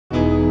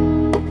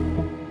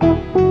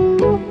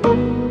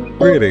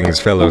Greetings,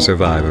 fellow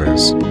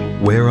survivors.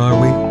 Where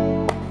are we?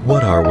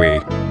 What are we?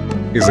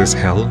 Is this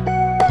hell?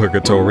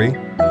 Purgatory?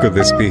 Could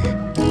this be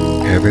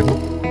heaven?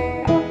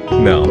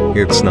 No,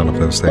 it's none of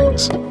those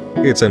things.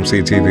 It's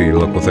MCTV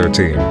Local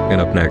 13,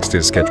 and up next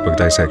is Sketchbook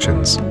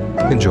Dissections.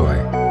 Enjoy.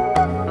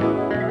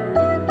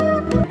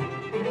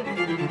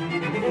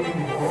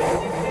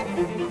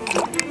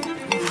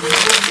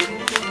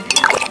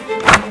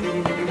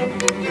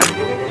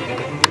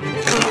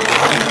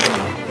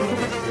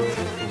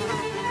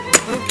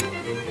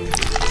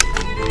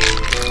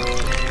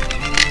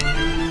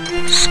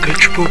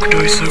 Sketchbook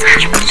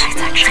Dissections.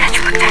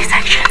 Sketchbook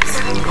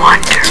Dissections.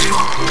 Wonderful.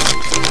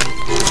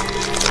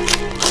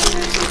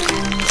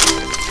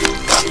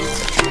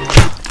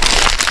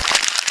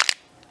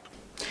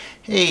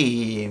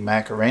 Hey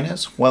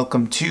Macarenas,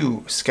 welcome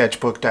to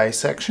Sketchbook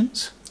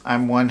Dissections.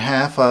 I'm one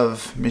half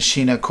of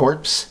Machina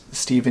Corpse,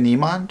 Stephen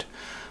Emond.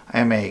 I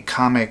am a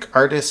comic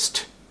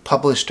artist,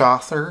 published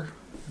author,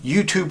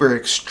 YouTuber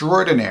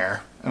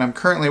extraordinaire, and I'm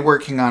currently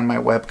working on my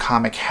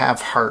webcomic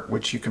Have Heart,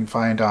 which you can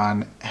find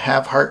on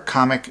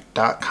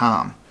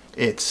haveheartcomic.com.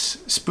 It's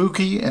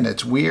spooky and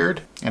it's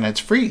weird and it's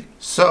free.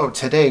 So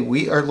today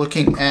we are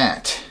looking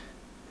at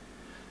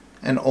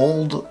an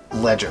old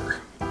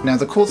ledger. Now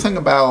the cool thing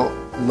about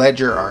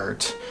ledger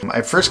art,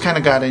 I first kind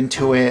of got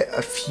into it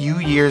a few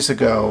years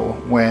ago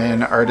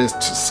when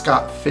artist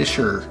Scott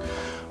Fisher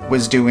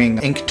was doing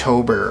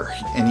Inktober,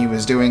 and he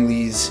was doing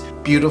these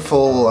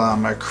beautiful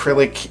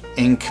acrylic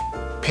ink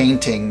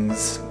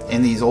paintings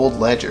in these old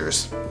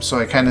ledgers. So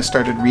I kind of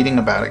started reading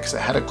about it because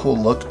it had a cool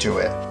look to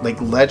it. Like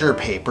ledger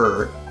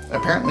paper,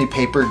 apparently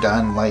paper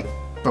done like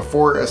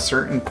before a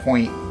certain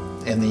point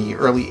in the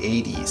early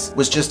 80s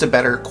was just a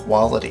better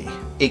quality.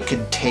 It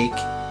could take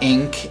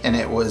ink and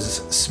it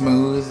was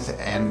smooth,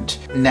 and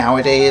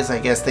nowadays I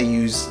guess they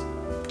use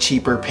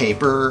cheaper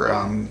paper.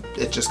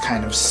 It just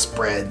kind of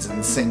spreads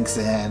and sinks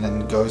in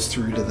and goes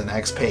through to the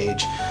next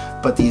page.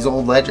 But these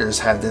old ledgers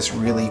had this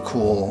really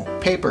cool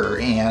paper,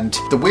 and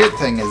the weird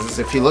thing is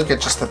if you look at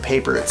just the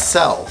paper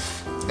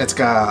itself, it's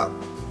got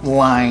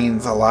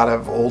lines. A lot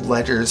of old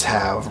ledgers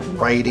have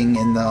writing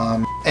in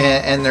them,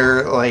 and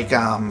they're like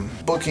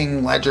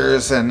booking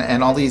ledgers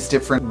and all these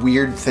different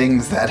weird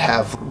things that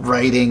have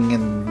writing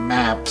and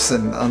maps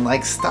and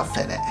like stuff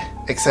in it,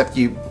 except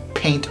you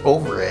paint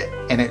over it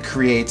and it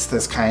creates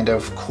this kind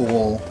of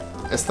cool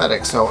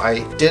aesthetic. So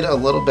I did a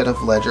little bit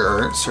of ledger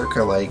art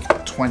circa like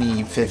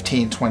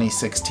 2015,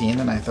 2016,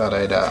 and I thought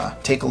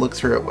I'd take a look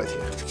through it with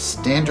you.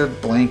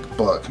 Standard blank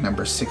book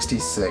number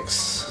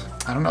 66.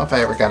 I don't know if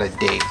I ever got a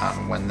date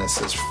on when this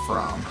is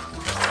from.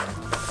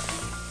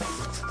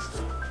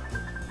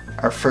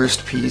 Our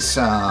first piece,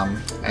 I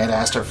had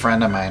asked a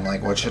friend of mine,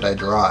 like, what should I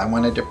draw? I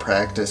wanted to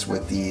practice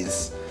with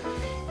these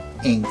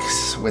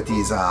inks, with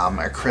these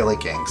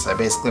acrylic inks. I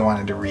basically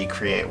wanted to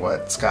recreate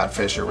what Scott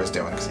Fisher was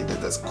doing because he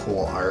did this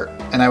cool art.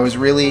 And I was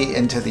really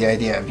into the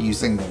idea of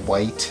using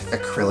white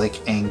acrylic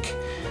ink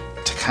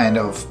to kind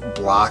of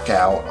block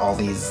out all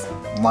these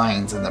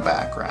lines in the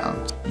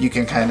background. You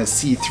can kind of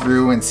see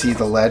through and see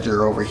the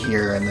ledger over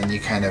here, and then you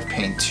kind of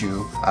paint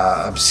to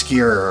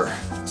obscure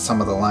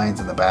some of the lines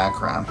in the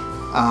background.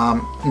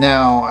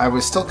 Now, I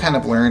was still kind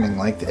of learning,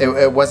 like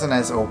it wasn't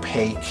as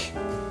opaque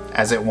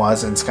as it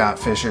was in Scott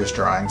Fisher's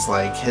drawings.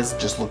 Like his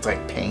just looked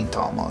like paint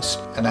almost.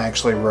 And I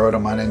actually wrote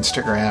him on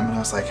Instagram and I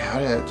was like, how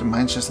did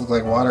mine just look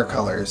like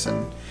watercolors?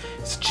 And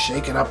it's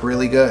shake it up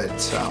really good.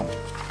 So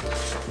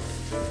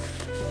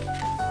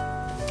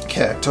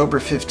okay, October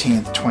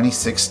 15th,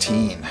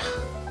 2016.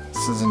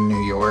 This is in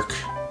New York,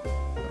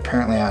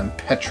 apparently on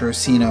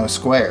Petrosino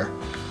Square.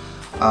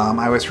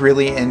 I was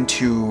really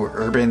into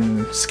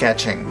urban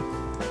sketching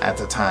at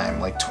the time.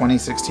 Like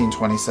 2016,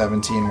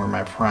 2017 were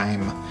my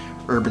prime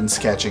urban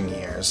sketching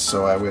years.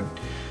 So I would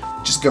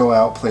just go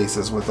out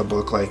places with a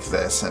book like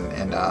this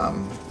and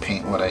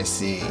paint what I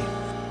see.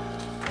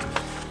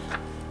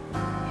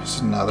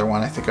 There's another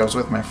one. I think I was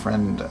with my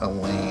friend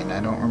Elaine.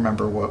 I don't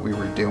remember what we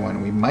were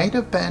doing. We might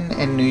have been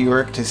in New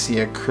York to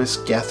see a Chris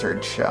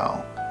Gethard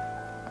show.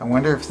 I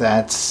wonder if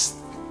that's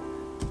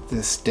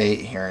this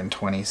date here in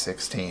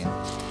 2016.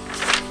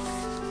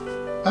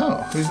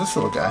 Oh, who's this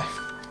little guy?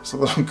 It's a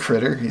little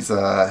critter. He's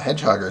a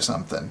hedgehog or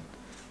something.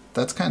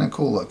 That's kind of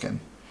cool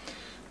looking.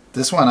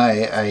 This one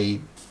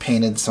I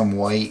painted some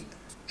white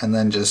and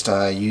then just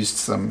used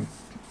some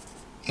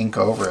ink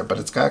over it, but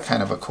it's got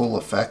kind of a cool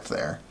effect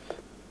there.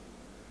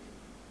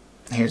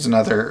 Here's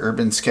another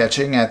urban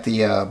sketching at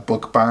the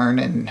Book Barn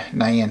in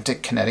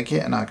Niantic,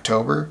 Connecticut in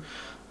October.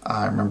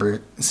 I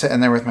remember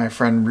sitting there with my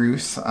friend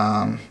Ruth.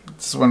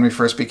 This is when we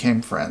first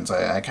became friends.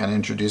 I kind of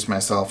introduced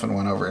myself and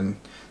went over and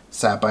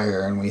sat by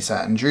her, and we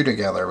sat and drew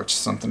together, which is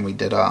something we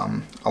did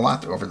a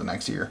lot over the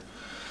next year.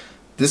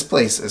 This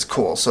place is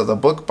cool. So the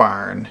Book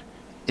Barn,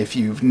 if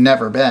you've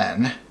never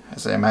been,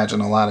 as I imagine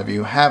a lot of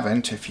you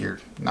haven't, if you're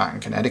not in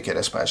Connecticut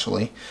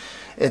especially,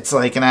 it's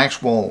like an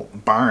actual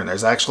barn.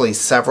 There's actually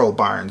several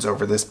barns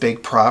over this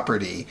big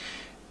property,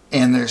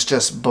 and there's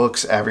just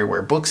books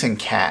everywhere. Books and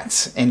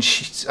cats, and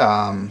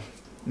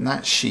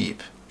not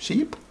sheep.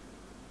 Sheep?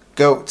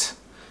 Goats.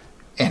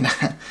 and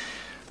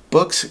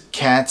books,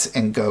 cats,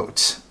 and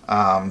goats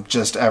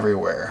just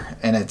everywhere.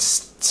 And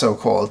it's so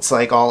cool. It's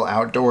like all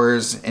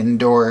outdoors,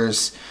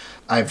 indoors.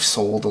 I've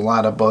sold a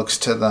lot of books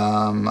to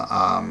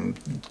them.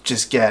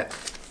 Just get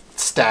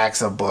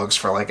stacks of books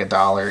for like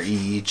 $1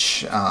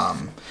 each.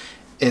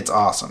 It's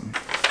awesome.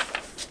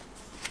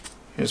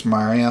 Here's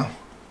Mario.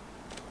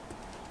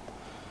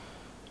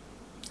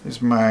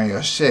 Here's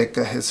Mario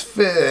shaking his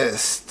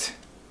fist.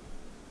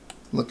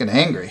 Looking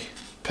angry.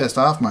 Pissed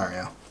off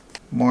Mario.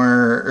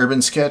 More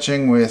urban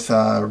sketching with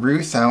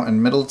Ruth out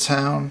in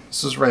Middletown.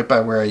 This is right by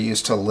where I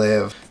used to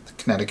live. The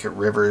Connecticut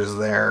River is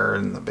there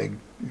and the big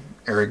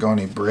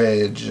Aragoni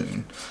Bridge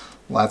and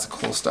lots of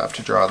cool stuff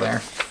to draw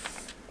there.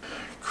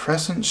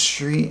 Crescent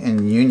Street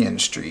and Union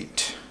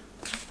Street.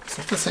 Is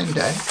that the same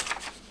day?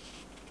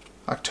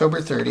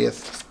 October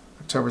 30th.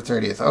 October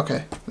 30th.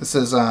 Okay. This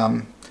is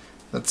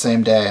that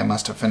same day. I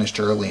must have finished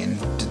early and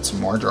did some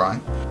more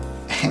drawing.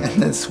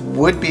 And this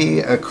would be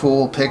a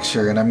cool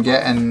picture, and I'm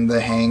getting the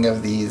hang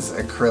of these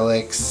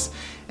acrylics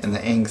and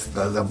the inks.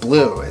 The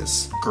blue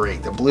is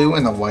great. The blue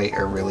and the white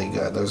are really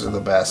good. Those are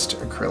the best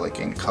acrylic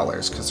ink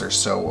colors because they're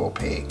so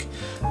opaque.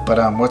 But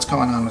what's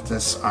going on with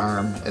this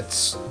arm?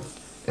 It's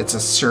a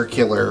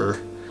circular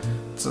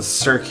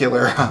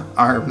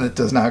arm that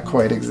does not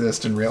quite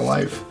exist in real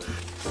life.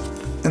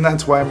 And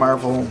that's why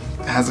Marvel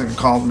hasn't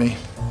called me.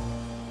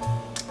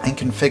 I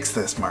can fix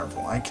this,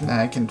 Marvel. I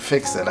can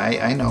fix it.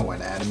 I know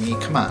anatomy.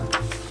 Come on.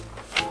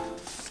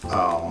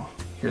 Oh,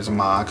 here's a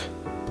Mog.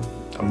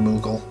 A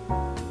Moogle.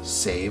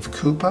 Save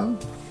Koopa?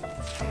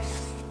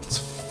 It's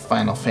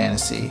Final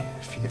Fantasy,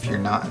 if you're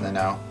not in the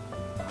know.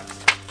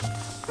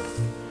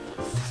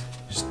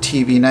 There's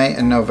TV night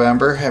in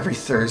November. Every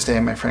Thursday,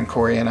 my friend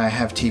Corey and I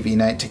have TV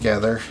night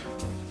together.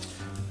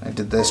 I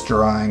did this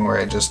drawing where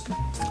I just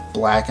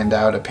blackened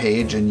out a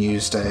page and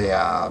used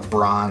a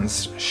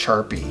bronze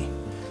Sharpie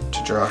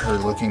to draw her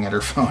looking at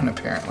her phone,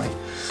 apparently.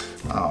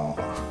 Oh,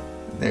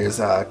 there's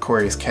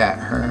Corey's cat,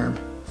 Herm.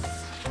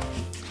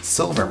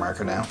 Silver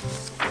marker now.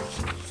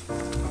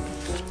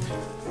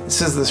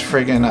 This is this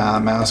friggin'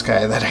 mouse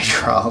guy that I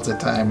draw all the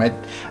time.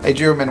 I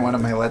drew him in one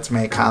of my Let's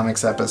Make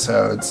Comics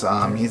episodes.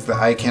 He's the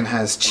Icon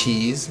Has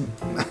Cheese.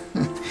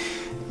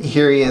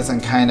 Here he is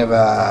in kind of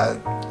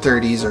a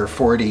 30s or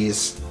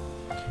 40s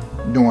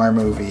noir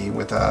movie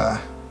with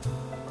a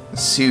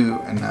suit,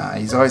 and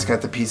he's always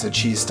got the piece of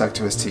cheese stuck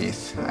to his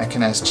teeth. I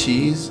can ask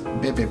cheese,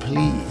 baby,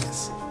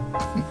 please.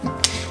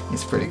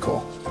 He's pretty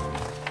cool.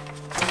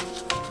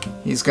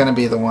 He's gonna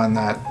be the one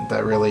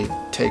that really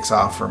takes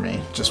off for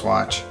me. Just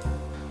watch.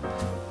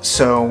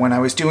 So when I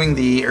was doing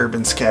the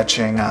urban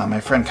sketching,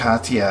 my friend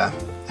Katya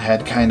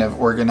had kind of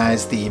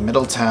organized the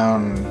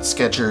Middletown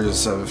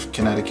Sketchers of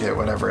Connecticut,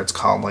 whatever it's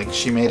called. Like,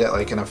 she made it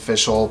like an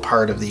official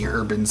part of the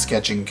urban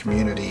sketching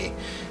community.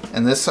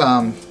 And this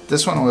one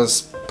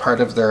was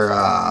part of their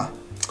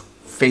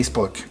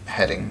Facebook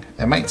heading.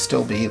 It might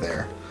still be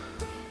there.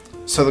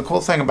 So the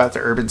cool thing about the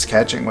urban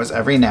sketching was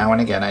every now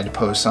and again I'd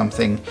post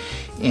something,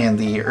 and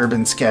the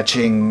urban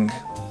sketching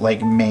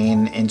like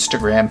main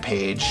Instagram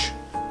page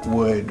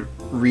would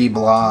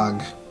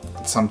reblog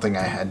something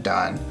I had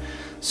done.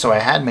 So I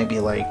had maybe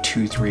like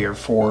 2, 3, or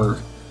 4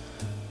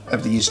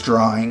 of these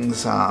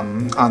drawings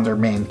on their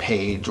main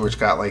page, which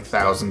got like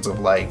thousands of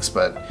likes,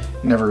 but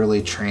never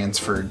really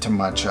transferred to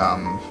much, you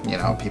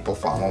know, people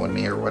following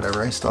me or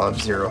whatever. I still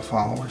have 0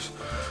 followers.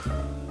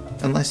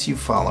 Unless you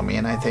follow me,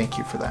 and I thank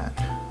you for that.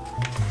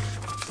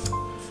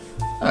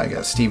 I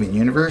got Steven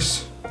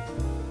Universe.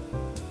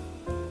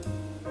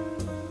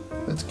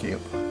 That's cute.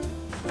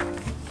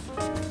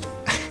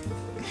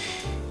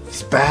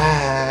 He's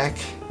back.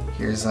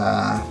 Here's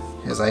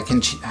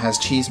Icon Has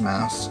Cheese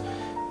Mouse.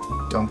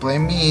 Don't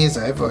blame me, as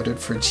I voted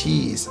for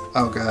cheese.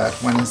 Oh god,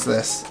 when is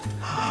this?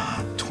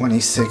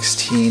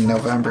 2016,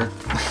 November.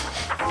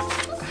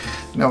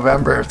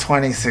 November of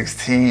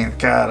 2016.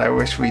 God, I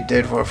wish we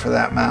did vote for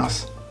that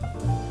mouse.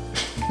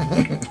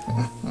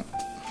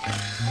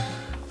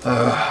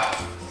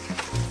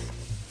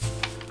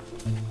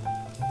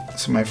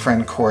 So my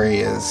friend Corey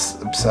is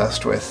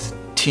obsessed with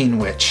Teen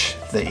Witch,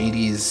 the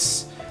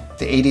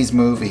 80s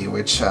movie,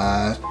 which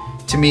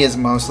to me is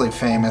mostly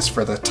famous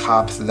for the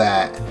Top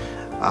That.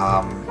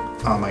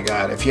 Oh my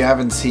god, if you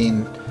haven't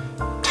seen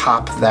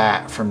Top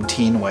That from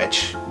Teen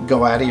Witch,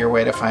 go out of your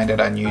way to find it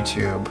on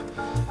YouTube.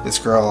 This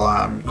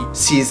girl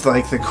sees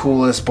like the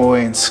coolest boy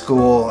in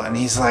school, and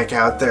he's like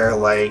out there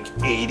like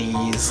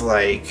 80s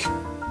like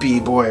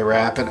b-boy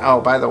rapping.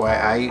 Oh, by the way,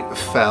 I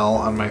fell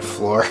on my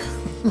floor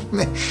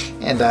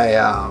and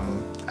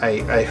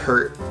I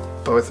hurt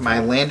both I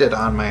landed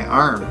on my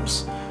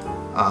arms,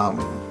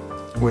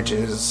 which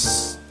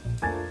is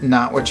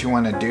not what you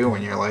want to do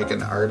when you're like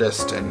an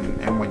artist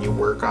and when you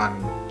work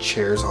on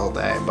chairs all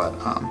day. But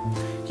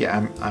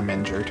yeah, I'm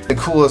injured. The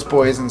coolest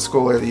boys in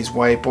school are these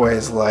white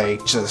boys,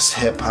 like just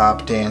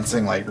hip-hop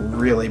dancing like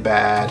really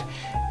bad,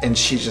 and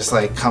she just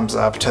like comes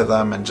up to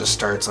them and just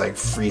starts like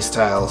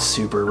freestyle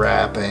super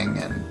rapping,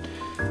 and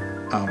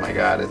oh my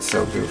god, it's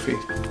so goofy.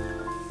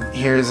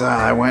 Here's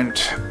I went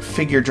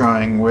figure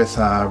drawing with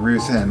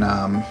Ruth in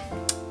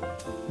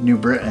New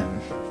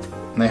Britain.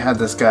 And they had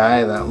this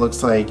guy that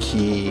looks like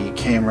he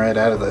came right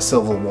out of the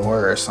Civil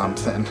War or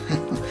something.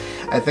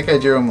 I think I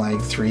drew him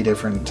like 3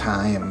 different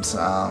times.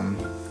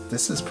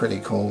 This is pretty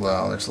cool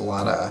though. There's a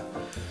lot of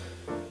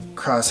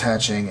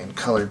cross-hatching and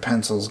colored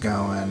pencils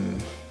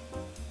going.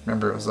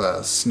 Remember, it was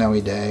a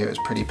snowy day. It was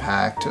pretty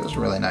packed. It was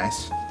really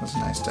nice. It was a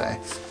nice day.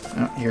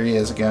 Oh, here he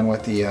is again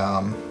with the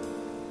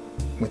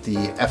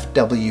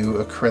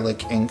FW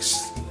acrylic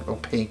inks,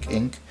 opaque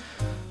ink.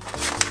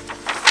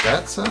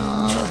 That's what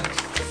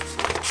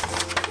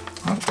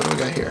do we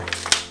got here?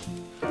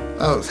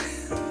 Oh,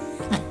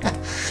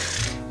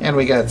 and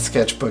we got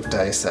Sketchbook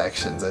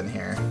Dissections in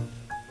here.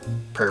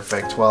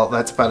 Perfect. Well,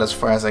 that's about as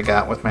far as I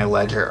got with my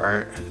ledger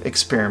art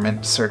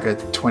experiment circa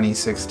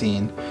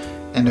 2016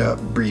 and a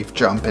brief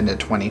jump into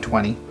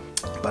 2020.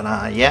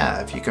 But yeah,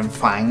 if you can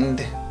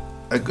find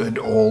a good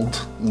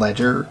old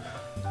ledger,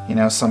 you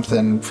know,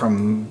 something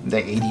from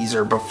the 80s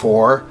or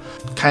before,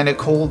 kind of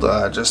cool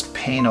to just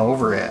paint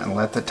over it and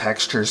let the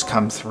textures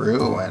come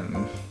through.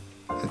 And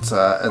it's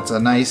a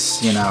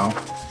nice, you know,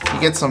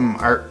 you get some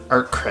art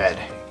cred,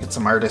 get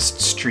some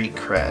artist street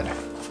cred.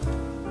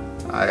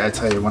 I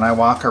tell you, when I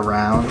walk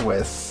around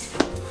with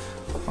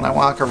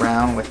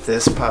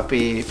this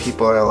puppy,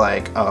 people are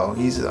like, "Oh,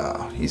 he's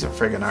a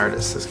friggin'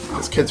 artist.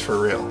 This kid's for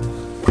real.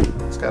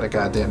 He's got a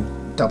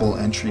goddamn double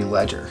entry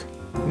ledger.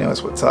 He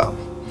knows what's up."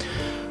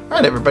 All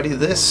right, everybody,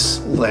 this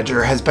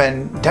ledger has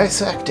been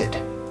dissected.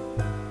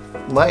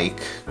 Like,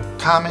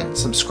 comment,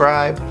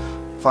 subscribe,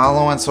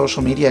 follow on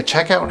social media.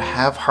 Check out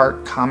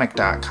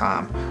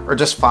haveheartcomic.com, or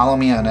just follow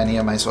me on any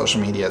of my social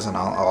medias and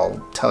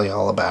I'll tell you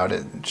all about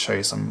it and show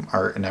you some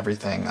art and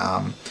everything.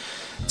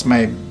 It's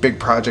my big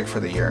project for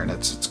the year, and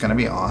it's gonna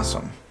be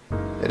awesome.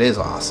 It is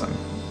awesome.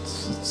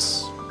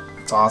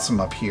 It's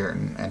awesome up here,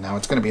 and now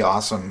it's gonna be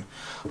awesome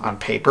on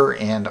paper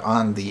and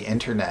on the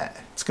internet.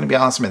 It's gonna be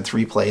awesome in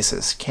 3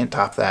 places. Can't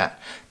top that.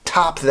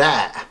 Top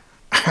that.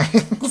 All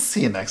right, we'll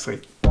see you next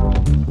week.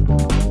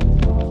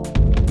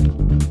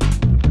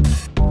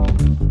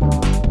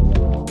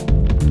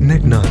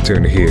 Nick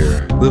Nocturne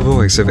here, the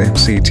voice of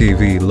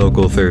MCTV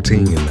Local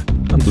 13,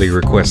 humbly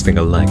requesting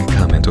a like,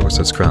 comment, or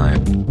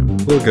subscribe.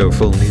 We'll go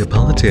full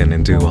Neapolitan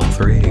and do all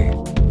 3.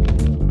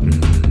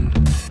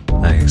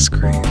 Ice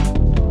cream.